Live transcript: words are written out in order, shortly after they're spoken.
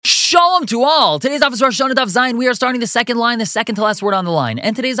Shalom to all! Today's office Rosh Hashanah Daf Zayin. We are starting the second line, the second to last word on the line.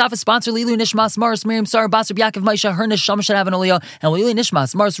 And today's office sponsor, Lilu Nishmas Mars Miriam Sar Basar Yaakov Maisha, her Neshama should have an aliyah. And Lilu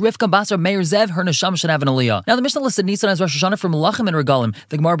Nishmas Mars Rivka Basar Meir Zev, her Neshama should have an aliyah. Now the Mishnah listed Nisan as Rosh Hashanah for Melachim and Regalim.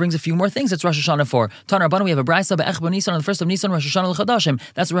 The Gemara brings a few more things it's Rosh Hashanah for. Tanar Rabbanan, we have a Brayso Be'echba Nisan on the first of Nisan, Rosh Hashanah L'Chadashim.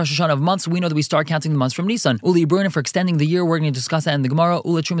 That's the Rosh Hashanah of months. We know that we start counting the months from Nisan. Uli Yibrunin for extending the year. We're going to discuss that in the Gemara.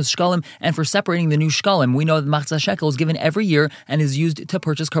 Ula Trumas Shkalim, and for separating the new Shkalim. We know that Machzah Shekel is given every year and is used to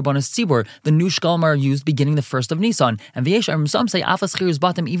purchase Karbanos Tzibur. The new Shkalim are used beginning the first of Nisan. And V'yesh, some say Afas Chir is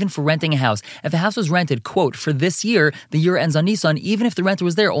bottom even for renting a house. If a house was rented, quote, for this year, the year ends on Nisan, even if the renter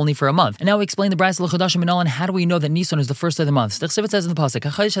was there only for a month. And now we explain the Brayso L'Chadashim and how do we know that Nisan is the first of the months? The Chsivit says in the pasuk,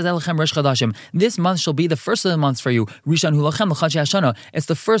 this month shall be the first of the months for you. Rishon hu lachem l'Rosh Hashanah. It's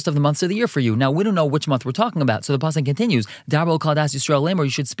the first of the months of the year for you. Now we don't know which month we're talking about, so the pasuk continues. Darbo Kaldas Yisrael Lemer. You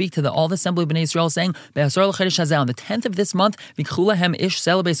should speak to all the assembly of Bnei Yisrael, saying, on the 10th of this month, vikchulahem ish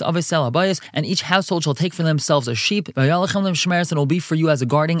selabes aves selabayis, and each household shall take for themselves a sheep. And it will be for you as a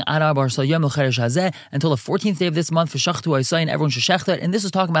guarding until the 14th day of this month. And everyone should shecht it. And this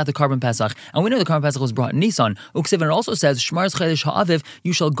is talking about the Karban Pesach. And we know the Karban Pesach was brought in Nisan. Uksiv, and it also says, Shmars Chodesh Ha'aviv,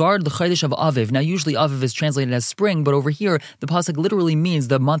 you shall guard the Chodesh of Aviv. Now usually Aviv is translated as spring, but over here the pasuk literally means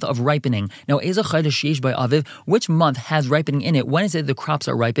the month of ripening. Now Eza Chodesh Yesh by Aviv, which month has ripening in it? When is it the crops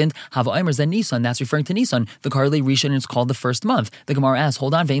are ripened? Hava Omer Zen Nisan, that's referring to Nisan. The Karli Rishon is called the first month. The Gemara asks,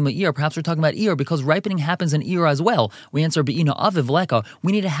 hold on, Ve'ima Iyar, perhaps we're talking about Iyar because ripening happens in Iyar as well. We answer Be'ina Aviv Leka,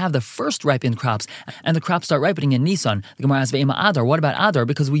 we need to have the first ripened crops, and the crops start ripening in Nisan. The Gemara asks Ve'ima Adar, what about Adar?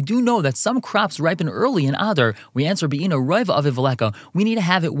 Because we do know that some crops ripen early in Adar. We answer Be'ina Roiv Aviv Leka, we need to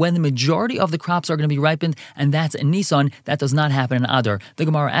have it when the majority of the crops are going to be ripened, and that's in Nisan. That does not happen in Adar. The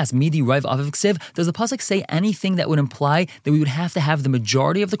Gemara asks, Midi Roiv Aviv Ksiv, does the pasuk say anything that would imply that we would have to have the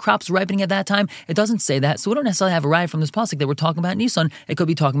majority of the crops ripening at that time? It doesn't say that, so we don't necessarily have a raya from this pasuk that we're talking about Nisan. It could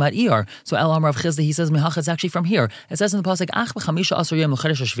be talking about Iyar. So El Amar of Chizda, he says Mehach, it's actually from here. It says in the pasuk, Ach b'chamisha asar yom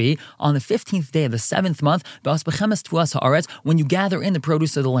l'chedesh hashvi, on the 15th day of the 7th month, B'as b'chemes tuas haaretz, when you gather in the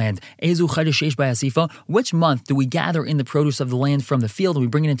produce of the land. Ezu chedesh yesh b'yasifa, which month do we gather in the produce of the land from the field and we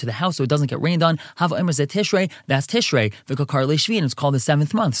bring it into the house so it doesn't get rained on? Hava Omer zeh Tishrei, that's Tishrei. V'kakar le'shvi, and it's called the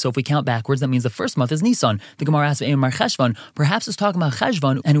 7th month. So if we count backwards, that means the first month is Nisan. The Gemara asks Mar Cheshvan, perhaps it's talking about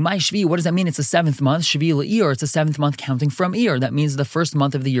Cheshvan, and Umay Shvi, what does that mean? It's the 7th month. Shvi le'Iyar, it's the 7th month counting from Iyar. That means the first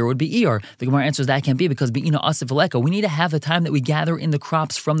month of the year would be Iyar. The Gemara answers that can't be because Be'ina Asif V'leka, we need to have the time that we gather in the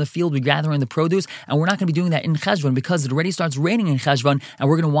crops from the field, we gather in the produce, and we're not going to be doing that in Cheshvan because it already starts raining in Cheshvan, and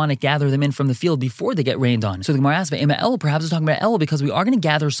we're going to want to gather them in from the field before they get rained on. So the Gemara asks Ve'ema El, perhaps it's talking about El because we are going to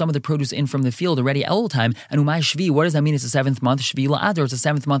gather some of the produce in from the field already El time. And Umay Shvi, what does that mean? It's the 7th month. Shvi la'Adar, it's the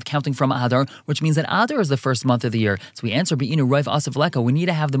 7th month counting from Adar, which means that Adar is the first month of the year. So we answer Be'ina Roiv Asif Leka, we need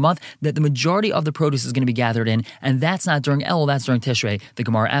to have the month that the majority of the produce is going to be gathered in, and that's not during El, that's during Tishrei. The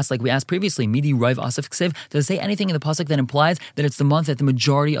Gemara asks, like we asked previously, Midi Roiv Asif Ksiv, does it say anything in the pasuk that implies that it's the month that the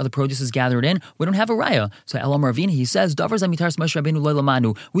majority of the produce is gathered in? We don't have a raya. So Elam Ravina, he says, Davar Zami Taras Moshe Rabbeinu Lo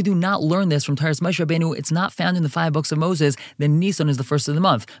Lamanu. We do not learn this from Taras Moshe Rabbeinu. It's not found in the 5 books of Moses. Then Nisan is the first of the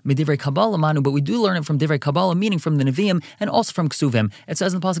month. Medivrei Kabbalah Manu, but we do learn it from Divrei Kabbalah, meaning from the Nevi'im and also from Ksuvim. It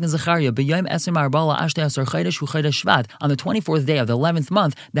says in the pasuk in Zechariah, B'yom Esrim Arbala Ashtei Asar Chodesh Hu Chodesh Shvat. On the 24th day of the 11th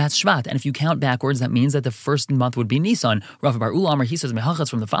month, that's Shvat. And if you count backwards, that means that the first month would be Nisan. Rav Bar Ulamar, he says Mehachas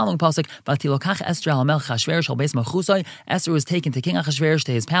from the following pasuk, Vatilokach Esther al Melch Achashverosh al Beis Machusai. Esther was taken to King Achashverosh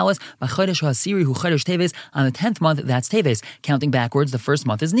to his palace. B'chodesh Hasiri Hu Chodesh Teves. On the 10th month, that's Teves. Counting backwards, the first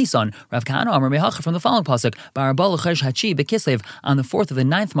month is Nisan. Rav Kahana Amar Mehacha from the following pasuk, Barabal Chodesh Hachi Bekislev. On the 4th of the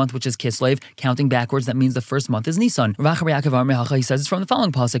 9th month, which is Kislev, counting backwards, that means the first month is Nisan. Rav Yaakov Amar Mehacha, he says it's from the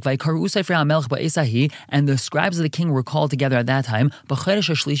following pasuk, Vaykaru Sefer HaMelech Ba'esahi, and the scribes of the king were called together at that time. B'chodesh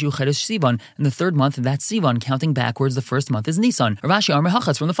Hashlishi Hu Chodesh Sivan. In the 3rd month, that's Sivan. Counting backwards, the first month is Nisan. Rav Ashi Amar Mehacha,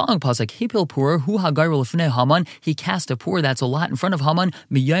 it's from the following pasuk, Hipil Pur Hu Hagar L'fnei Haman. He cast a pour, that's a lot in front of Haman.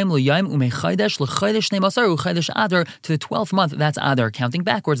 Miyayim L'yayim U'meichaydesh L'chaydesh Neimasar U'chaydesh Adar, to the 12th month, that's Adar. Counting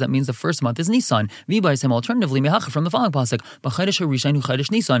backwards, that means the first month is Nisan. V'bayisem, alternatively Mehacha from the following pasuk, B'chaydesh HaRishain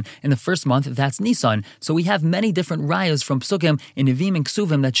U'chaydesh Nisan. In the 1st month, that's Nisan. So we have many different rayas from psukim in Nevim and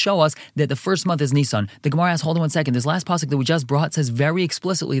Ksuvim that show us that the 1st month is Nisan. The Gemara asks, hold on one second, this last pasuk that we just brought says very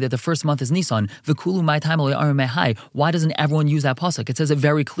explicitly that the 1st month is Nisan. V'kulu mai time mehai. Why doesn't everyone use that pasuk? It says it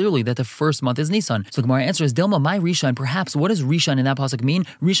very clearly that the 1st month is Nisan. So the Gemara answer is Dilma my Rishon. Perhaps what does Rishon in that pasuk mean?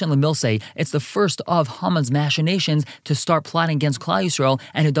 Rishon lemilse. It's the first of Haman's machinations to start plotting against Klal Yisrael,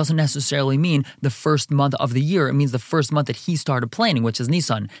 and it doesn't necessarily mean the 1st month of the year. It means the 1st month that he started planning, which is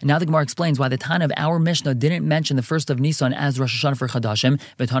Nisan. And now the Gemara explains why the Tana of our Mishnah didn't mention the 1st of Nisan as Rosh Hashanah for Chadashim.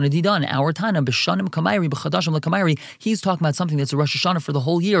 But Tana Didan, our Tana b'Shanim Kamairi b'Chadashim leKamairi, he's talking about something that's a Rosh Hashanah for the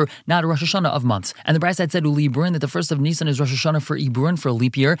whole year, not a Rosh Hashanah of months. And the Brayso said Uli Ibrin that the 1st of Nisan is Rosh Hashanah for Ibrin. Iburin for a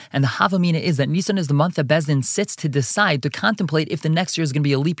leap year, and the Havamina is that Nisan is the month that Beis Din sits to decide, to contemplate if the next year is going to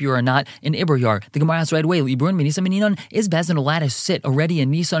be a leap year or not in Iber Yar. The Gemara asks right away, Iburin Nisan Mininon, is Beis Din allowed to sit already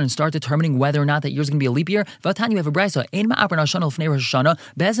in Nisan and start determining whether or not that year is going to be a leap year? Vatani, you have a brisa. Ein ma'aper Rosh Hashanah l'fnei Rosh Hashanah.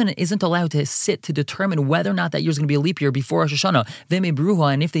 Beis Din isn't allowed to sit to determine whether or not that year is going to be a leap year before Rosh Hashanah. They may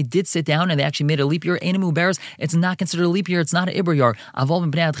bruha, and if they did sit down and they actually made a leap year, Einamu bears, it's not considered a leap year. It's not an Iber Yar.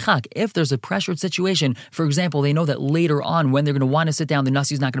 Aval b'nei adchak. If there's a pressured situation, for example, they know that later on when they're going to want to sit down, the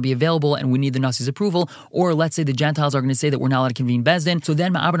Nasi is not going to be available, and we need the Nasi's approval. Or let's say the Gentiles are going to say that we're not allowed to convene Beis Din. So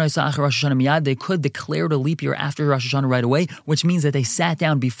then ma'aber Rosh Hashanah miyad, they could declare it a leap year after Rosh Hashanah right away, which means that they sat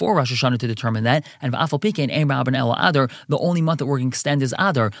down before Rosh Hashanah to determine that. And v'afal pikein ein ma'aber el Adar, the only month that we're going to extend is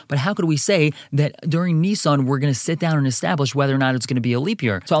Adar. But how could we say that during Nisan we're going to sit down and establish whether or not it's going to be a leap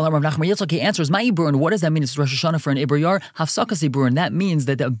year? So Rav Nachman Yitzchak answers, Ma'iburin, what does that mean? It's Rosh Hashanah for an Iber Yar. Hafsakas Iburin, that means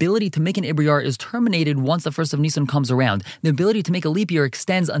that the ability to make an Iber Yar is terminated once the first of Nisan comes around. The ability to make a leap year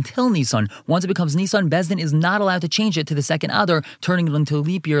extends until Nisan. Once it becomes Nisan, Beis Din is not allowed to change it to the second Adar, turning it into a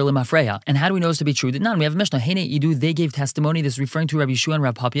leap year lemafreya. And how do we know this to be true? None. We have a Mishnah, Hene Idu, they gave testimony, this is referring to Rabbi Yeshua and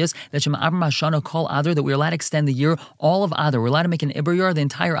Rabbi Papias, that Shema Abram Hashana call Adar, that we're allowed to extend the year, all of Adar. We're allowed to make an Iber Yar, the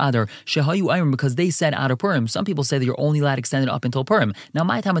entire Adar. Shehayu Ayrim, because they said Adar Purim. Some people say that you're only allowed to extend it up until Purim. Now,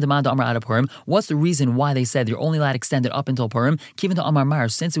 my time of demand Amar Adar Purim, what's the reason why they said you're only allowed to extend it up until Purim? Kivin to Amar Mar,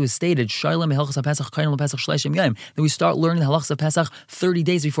 since it was stated, Shailem Hilchas HaPesach, Kainel HaPesach, Shleishim Yom, that we start learning the Halachas of Pesach 30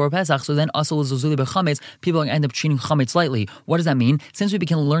 days before Pesach, so then Asal Zuzuli Bechametz, people are going to end up treating Chametz lightly. What does that mean? Since we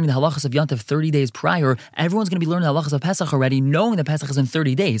began learning the Halachas of Yantav 30 days prior, everyone's going to be learning the Halachas of Pesach already, knowing that Pesach is in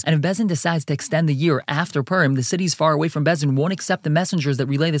 30 days. And if Beis Din decides to extend the year after Purim, the cities far away from Beis Din won't accept the messengers that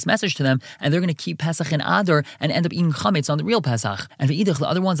relay this message to them, and they're going to keep Pesach in Adar and end up eating Chametz on the real Pesach. And for Idach, the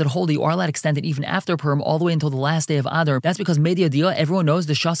other ones that hold you are allowed to extend it even after Purim, all the way until the last day of Adar. That's because Media Dia, everyone knows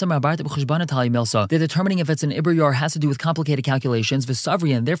the Shasam Rabarta B'Chushbana Tali Milsa. They're determining if it's an Iber Yar has to do with complicated calculations,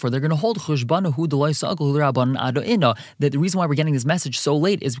 V'Savri, and therefore they're going to hold Chushbana Hu Deloy Sagul Rabban Ado Ina. That the reason why we're getting this message so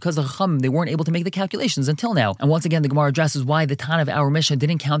late is because the Chacham, they weren't able to make the calculations until now. And once again, the Gemara addresses why the Tan of our Mishnah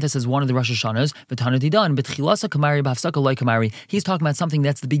didn't count this as one of the Rosh Hashanahs. The Tana Didan, B'Tchilasa Kamari B'Hafsaka Loy Kamari. He's talking about something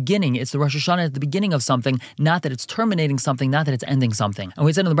that's the beginning. It's the Rosh Hashanah at the beginning of something, not that it's terminating something, not that it's ending something. And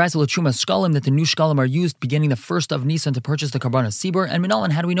we said in the Brisa L'Truma Shkalim that the new Shkalim are used beginning the first of Nisan to purchase the Karbanos Sibur. And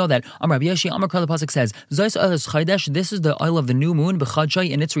Minalan, how do we know that? Amar Rabbi Yeshi, Amar Kar, the pasuk says, Zos Olas Chaydesh, this is the oil of the new moon, B'Chadshai,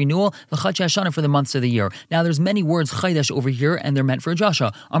 in its renewal, L'Chadshai Hashanah, for the months of the year. Now there's many words Chaydesh over here, and they're meant for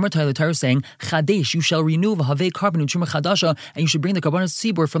Joshua. Amar Tyler Torah saying, Chadesh, you shall renew V'Havei Karban Truma Chadasha, and you should bring the Karbanos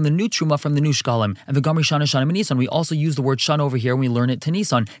Sibur from the new Truma, from the new Shkalim. And the Gamri Shana Shana Nisan, we also use the word Shana over here when we learn it to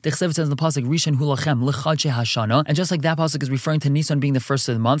Nisan. The Chsev says in the pasuk, Rishon Hu Lachem L'Chadshai Hashanah, and just like that pasuk is referring to Nisan being the first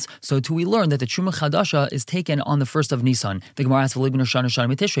of the months, so too we learn that the Truma Chadasha is taken on the first of Nisan. The Gemara asks, Shana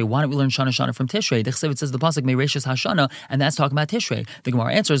Shana Tishrei. Why don't we learn Shana Shana from Tishrei? The Chsev says the pasuk Meireshis Hashana, and that's talking about Tishrei. The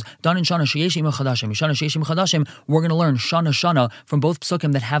Gemara answers, Dan in Shana Sheyeshim Chadashim, Shana Sheyeshim Chadashim. We're going to learn Shana Shana from both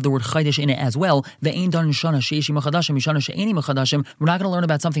psukim that have the word Chaydesh in it as well. The Ein Dan in Shana Sheyeshim Chadashim, Shana She'enim Chadashim. We're not going to learn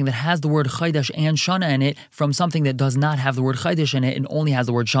about something that has the word Chaydesh and Shana in it from something that does not have the word Chaydesh in it and only has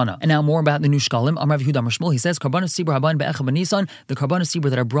the word Shana. And now more about the new Shkalim. Amar Yehuda Amar Shmuel, he says, Karbanos Sibur Haban Be'echa B'Nisan, the Karbanos Sibur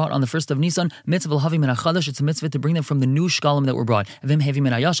that are brought on the first of Nisan, mitzvah l'havi min hachadash, it's a mitzvah to bring them from the new Shkalim that were brought. Vim hevi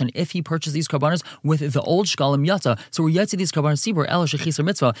min hayash, and if he purchased these Karbanos with the old Shkalim yata, so we're yatsi these Karbanos Sibur, el shechisar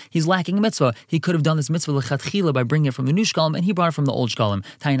mitzvah, he's lacking a mitzvah. He could have done this mitzvah l'chatchila by bringing it from the new Shkalim, and he brought it from the old Shkalim.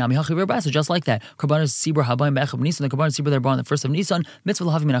 Tainami hachi v'rabasa, just like that. Karbanos Sibur Haban Be'echa B'Nisan, the Karbanos Sibur that are brought on the first of Nisan, mitzvah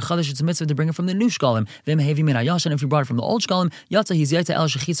l'havi min hachadash, it's a mitzvah to bring it from the new Shkalim. Vim hevi min hayash, and if you brought it from the old Shkalim yata, he's yatsa el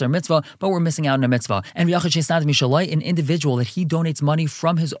shechisar mitzvah, but we're missing out on a mitzvah. And an individual that he donates money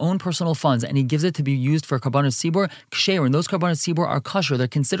from his own personal funds and he gives it to be used for Karbanos Sibur, ksher, and those Karbanos Sibur are kosher. They're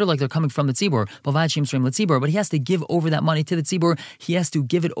considered like they're coming from the Tzibur, but he has to give over that money to the Tzibur. He has to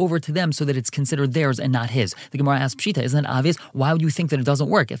give it over to them so that it's considered theirs and not his. The Gemara asks, Pshita, isn't that obvious? Why would you think that it doesn't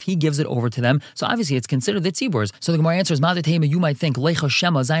work? If he gives it over to them, so obviously it's considered the Tzibur's. So the Gemara answers, you might think, he's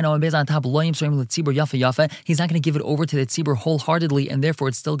not going to give it over to the Tzibur wholeheartedly, and therefore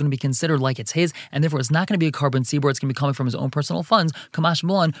it's still going to be considered like it's his, and therefore it's not going to be a carbon Tzibur, it's going to be coming from his own personal funds. Kamash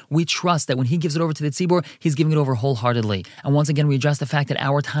Mulan, we trust that when he gives it over to the Tzibur, he's giving it over wholeheartedly. And once again, we address the fact that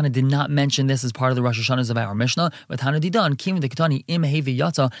our Tana did not mention this as part of the Rosh Hashanahs of our Mishnah, but Tana Didan, Kim the Ketani, Im Hevi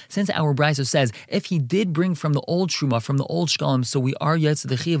Yata, since our Brisa says, if he did bring from the old Truma, from the old Shkalim, so we are yet to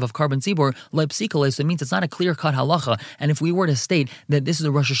the Chiv of carbon Tzibur, Leipsikale, so it means it's not a clear-cut halacha. And if we were to state that this is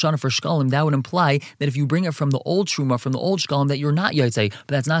a Rosh Hashanah for Shkalim, that would imply that if you bring it from the old Truma, from the old Shkalim, that you're not Yaitse, but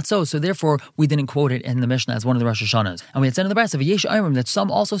that's not so. So therefore, we didn't quote it in the Mishnah as one of the Rosh Hashanahs. And we had said in the Brisa of Yesh Ayrim that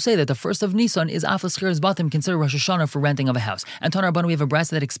some also say that the first of Nisan is Aflas Chiras Batim, considered Rosh Hashanah for renting of a house. And Tanar Rabban, we have a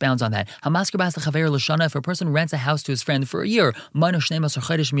Brisa that expounds on that. Hamasker Bas L'Chaver L'Shana, if a person rents a house to his friend friend for a year.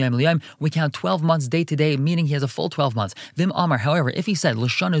 We count 12 months day to day, meaning he has a full 12 months. Vim Amar, however, if he said,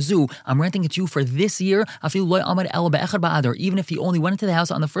 L'shana zu, I'm renting it to you for this year, even if he only went into the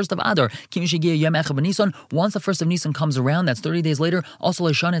house on the 1st of Adar, once the 1st of Nisan comes around, that's 30 days later, also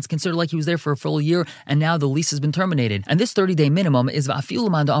L'shana, it's considered like he was there for a full year, and now the lease has been terminated. And this 30-day minimum is Va'afilu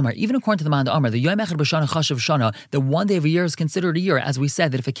Manda Amar, even according to the Manda Amar, the Yom Echad B'Shana Chashav Shana, the one day of a year is considered a year, as we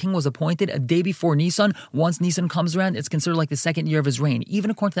said, that if a king was appointed a day before Nisan, once Nisan comes around, it's considered like the second year of his reign. Even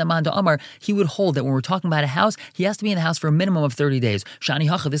according to the Manda Amar, he would hold that when we're talking about a house, he has to be in the house for a minimum of 30 days. Shani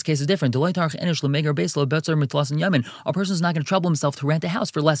Hacha, this case is different. A person's not going to trouble himself to rent a house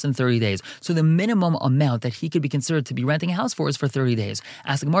for less than 30 days. So the minimum amount that he could be considered to be renting a house for is for 30 days.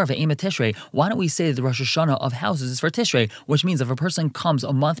 Ask the Gemara, Tishrei, why don't we say that the Rosh Hashanah of houses is for Tishrei, which means if a person comes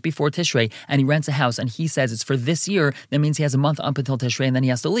a month before Tishrei and he rents a house and he says it's for this year, that means he has a month up until Tishrei and then he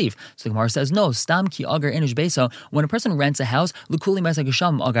has to leave. So the Gemara says, no, Stam ki agar inish beso, when a person rents a house, Lukuli Mesa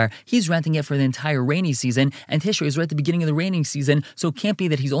Gesham agar, he's renting it for the entire rainy season, and Tishrei is right at the beginning of the rainy season, so it can't be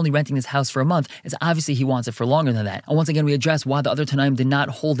that he's only renting this house for a month. It's obviously he wants it for longer than that. And once again, we address why the other Tanaim did not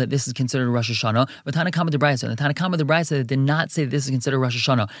hold that this is considered Rosh Hashanah. But Tana Kama de Braisa, the Tana Kama de Braisa did not say that this is considered Rosh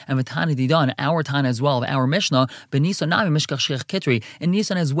Hashanah. And Vatana Didan, our Tana as well, of our Mishnah, Benisan Nami Mishkach Shech Kitri. In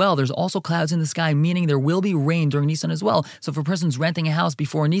Nisan as well, there's also clouds in the sky, meaning there will be rain during Nisan as well. So if a person's renting a house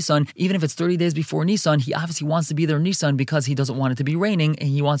before Nisan, even if it's 30 days before Nisan, he obviously wants to be there in Nisan because he doesn't want it to be raining and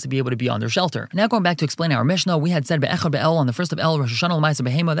he wants to be able to be under shelter. Now going back to explain our Mishnah, we had said Be'echad Be'el on the 1st of El, Rosh Hashanah L'Maiser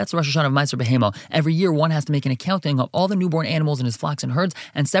Behema, that's the Rosh Hashanah of Maiser Behema. Every year one has to make an accounting of all the newborn animals in his flocks and herds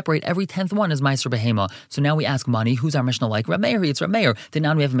and separate every 10th one as Maiser Behema. So now we ask Mani, who's our Mishnah like? Rav Meir, it's Rav Meir. Then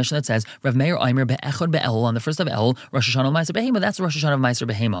now we have a Mishnah that says Rav Meir Aimer Be'echad Be'el on the 1st of El, Rosh Hashanah L'Maiser Behema, that's the Rosh Hashanah of Maiser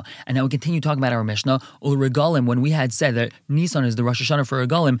Behema. And now we continue talking about our Mishnah, Ul Regalim, when we had said that Nisan is the Rosh Hashanah for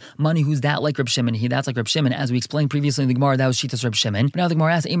Regalim, Mani, who's that like Reb Shimon? That's like Reb Shimon, as we explained previously in the Gemara, that was Shitas Reb Shimon. But now the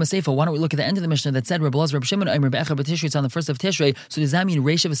Gemara asks, Ema Seifa, why don't we look at the end of the Mishnah that said Reb Elazar Reb Shimon Aimer Be'echad B'Tishrei, it's on the 1st of Tishrei. So does that mean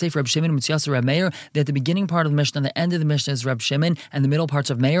Reish of a Sefer Reb Shimon Mitzvah Reb Meir, that the beginning part of the Mishnah and the end of the Mishnah is Reb Shimon and the middle parts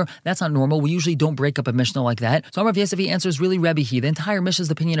of Meir? That's not normal. We usually don't break up a Mishnah like that. So Amar Yosef, he answers really Rebbe he. The entire Mishnah is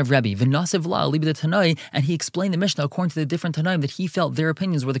the opinion of Rebbe. V'nasiv la libi the Tanai, and he explained the Mishnah according to the different Tanaim that he felt their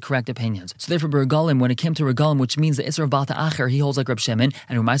opinions were the correct opinions. So therefore, Regalim, when it came to Regalim, which means the Isra of Balta Acher, he holds like Reb Shimon,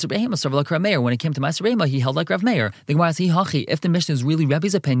 and Meiser Behema served like Rav Meir. When it came to Meiser Behema, he held like Rav Meir. The Gemara says, Hachi, if the Mishnah is really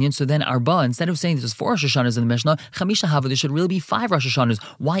Rebbe's opinion, so then Arba, instead of saying there's 4 Rosh Hashanahs in the Mishnah, Chamisha Hava, there should really be 5 Rosh Hashanahs.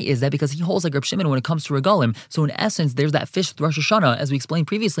 Why is that? Because he holds like Reb Shimon when it comes to Regalim. So in essence, there's that 5th Rosh Hashanah, as we explained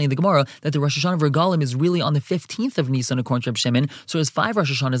previously in the Gemara, that the Rosh Hashanah of Regalim is really on the 15th of Nisan according to Reb Shimon. So there's 5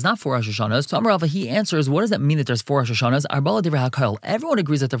 Rosh Hashanahs, not 4 Rosh Hashanahs. So Amar Rava, he answers, what does that mean that there's 4 Rosh Hashanahs? Arbala Divrei HaKol. Everyone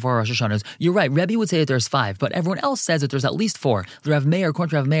agrees that there are 4 Rosh Hashanahs. You're right, Rebbe would say that there's 5, but everyone else says that there's at least 4. The Rav Meir,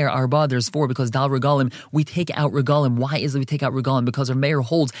 according to Rav Meir, Arba, there's 4 because Dal Regalim, we take out Regalim. Why is it we take out Regalim? Because Rav Meir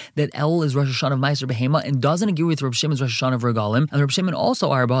holds that El is Rosh Hashanah of Meiser Behema and doesn't agree with Reb Shimon's Rosh Hashanah of Regalim. And Reb Shimon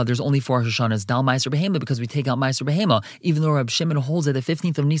also Arba, there's only 4 Rosh Hashanahs, Dal Meiser Behema, because we take out Meiser Behema. Even though Reb Shimon holds that the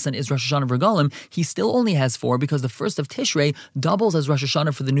 15th of Nisan is Rosh Hashanah of Regalim, he still only has 4 because the 1st of Tishrei doubles as Rosh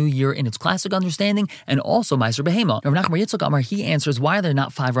Hashanah for the new year in its classic understanding and also Meiser Behema. Rav Nachman Yitzchak Amar, he answers why are there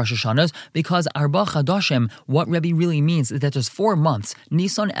not 5 Rosh Hashanahs? Because Arba Chadashim, what Rebbe really means is that there's 4 months,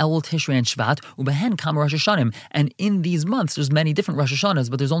 Nisan, Elul, Tishrei, and Shvat, Ubehen Kam Rosh Hashanim, and in these months there's many different Rosh Hashanahs,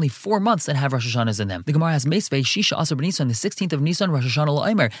 but there's only 4 months that have Rosh Hashanahs in them. The Gemara has Meisvei, Shisha Asar B'Nisan, the 16th of Nisan, Rosh Hashanah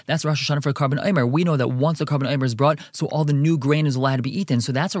L'Omer. That's Rosh Hashanah for Carbon Omer. We know that once the Carbon Omer is brought, so all the new grain is allowed to be eaten,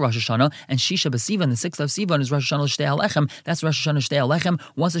 so that's a Rosh Hashanah. And Shisha B'Sivan, the 6th of Sivan, is Rosh Hashanah L'Shtei HaLechem. That's Rosh Hashanah Shtei HaLechem.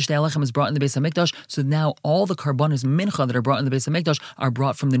 Once the Shtei HaLechem is brought in the Beis HaMikdash, so now all the Karbanos Mincha that are brought in the Beis HaMikdash are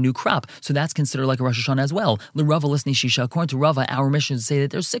brought from the new crop. So that's considered like a Rosh Hashanah as well. L'Rava Lisni Shisha, according to Rava, our mission is to say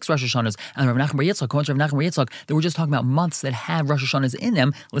that there's 6 Rosh Hashanahs. And Rav Nachman Bar Yitzchak, according to Rav Nachman Bar Yitzchak, that we're just talking about months that have Rosh Hashanahs in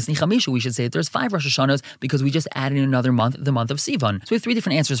them. Lisni Chamisha, we should say that there's 5 Rosh Hashanahs because we just added in another month, the month of Sivan. So we have 3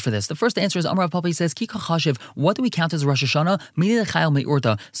 different answers for this. The first answer is Amar Rav Papa says, Ki Chashiv, what do we count as Rosh Hashanah? Midi Chayil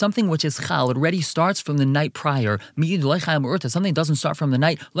Me'urta, something which is Chal, it already starts from the night prior. Midi Chayil Me'urta, something doesn't start from the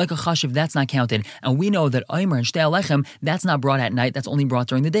night, like a Chashiv, that's not counted. And we know that Omer and Shtei HaLechem, that's not brought at night, that's only brought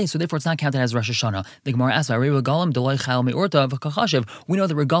during the day, so therefore it's not counted as Rosh Hashanah. The Gemara asks, Regalim Deloi Chayil Me'urta v'Chashiv, we know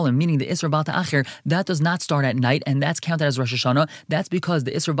the Regalim, meaning the Isra Balta Acher, that does not start at night, and that's counted as Rosh Hashanah. That's because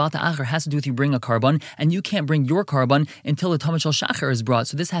the Isra Balta Acher has to do with you bring a carbon, and you can't bring your carbon until the Tamid Shel Shachar is brought.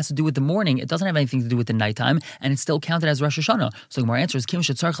 So this has to do with the morning. It doesn't have anything to do with the nighttime, and it's still counted as Rosh Hashanah. So the Gemara answers, Kim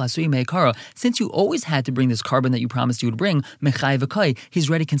Shetzarch Lasui Meikara, since you always had to bring this carbon that you promised you would bring, Mechayev V'Kai, he's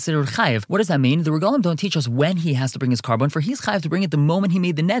already considered Chayev. What does that mean? The Regalim don't teach us when he has to bring his carbon, for he's Chayev to bring it the moment he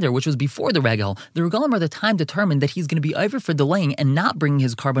made the neder, which was before the Regel. The Regalim are the time determined that he's going to be over for delaying and not bringing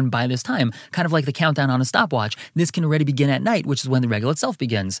his carbon by this time, kind of like the countdown on a stopwatch. This can already begin at night, which is when the regel itself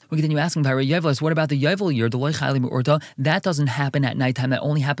begins. We continue asking about Yovelos, what about the Yovel year, the Loi Chayli Me'urta? That doesn't happen at nighttime, that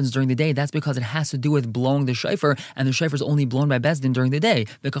only happens during the day. That's because it has to do with blowing the shofar, and the shofar is only blown by Bezdin during the day.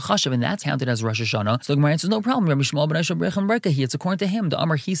 The Kachashav, and that's counted as Rosh Hashanah. So the Gemara answers, no problem. Rabbi Shmuel ben Aisha Brechem Berkahi. It's according to him. The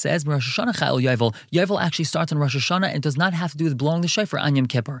Amar, he says, Rosh Hashanah Chayil Yovel. Yovel actually starts on Rosh Hashanah and does not have to do with blowing the shofar on Yom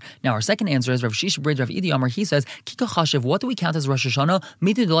Kippur. Now our second answer is Rav Shisha Bridge, Rav Idi Amar, he says, Kika Chashav, what do we count as Rosh Hashanah?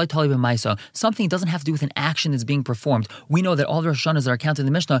 Mitu Delay Tali B'Maisa. Something doesn't have to do with an action that's being performed. We know that all the Rosh Hashanahs that are counted in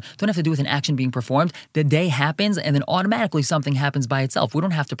the Mishnah don't have to do with an action being performed. The day happens and then automatically something happens by itself. We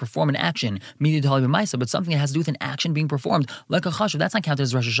don't have to perform an action, Mitu Delay B'Maisa, but something that has to do with an action being performed, like a Chashav, that's not counted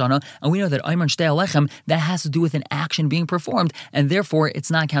as Rosh Hashanah. And we know that Ayman Shtei Alechem, that has to do with an action being performed, and therefore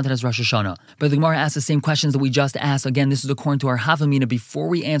it's not counted as Rosh Hashanah. But the Gemara asks the same questions that we just asked. Again, this is according to our Havamina before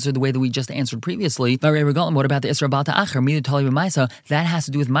we answered the way that we just answered previously. What about the Isra Bata Acher, Midu Tali B'Maisa? That has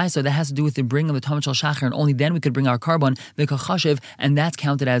to do with Maisa, that has to do with the bringing of the Tamid Shel Shachar, and only then we could bring our carbon, the Kachashiv, and that's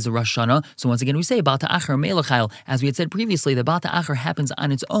counted as a Rosh Hashanah. So once again, we say Bata Acher Melechayil. As we had said previously, the Bata Acher happens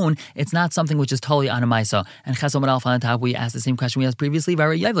on its own. It's not something which is totally on a Maisa. And Chesam Alf on top, we asked the same question we asked previously.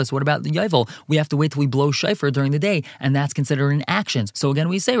 What about the Yovel? We have to wait till we blow shofar during the day, and that's considered an action. So again,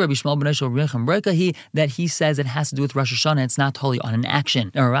 we say Rabbi Shmuel ben Aisha Brechem Berkahi that he says it has to do with Rosh Hashanah. It's not totally on an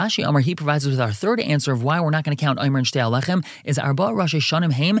action. Now Rashi Amar, he provides us with our third answer of why we're not going to count Aymer and Shtei Alechem is Arba Rosh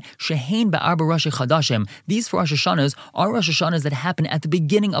Hashanah Haim Shehein Ba'arba Rosh Chadashim. These 4 Rosh Hashanahs are Rosh Hashanahs that happen at the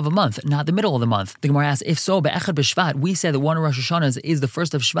beginning of a month, not the middle of the month. The Gemara asks, if so, Be'echad B'Shvat, we say that one of Rosh Hashanahs is the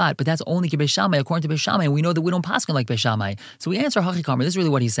first of Shvat, but that's only Beis Shammai. According to Beis Shammai, we know that we don't paskin like Beis Shammai. So we answer Hachikamer. This is really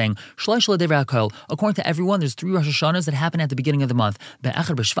what he's saying. According to everyone, there's 3 Rosh Hashanahs that happen at the beginning of the month.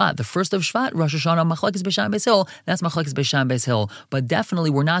 Be'echad B'Shvat, the first of Shvat, Rosh Hashanah Machlekes Beis Shammai Beis Hillel, that's Machlekes Beis Shammai Beis Hillel. But definitely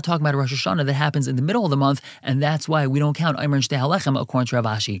we're not talking about a Rosh Hashanah that happens in the middle of the month, and that's why we don't count Aymer and Shtei Alechem according to Rav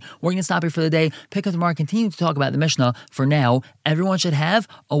Ashi. We're going to stop here for the day, pick up tomorrow, continue to talk about the Mishnah. For now, everyone should have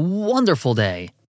a wonderful day.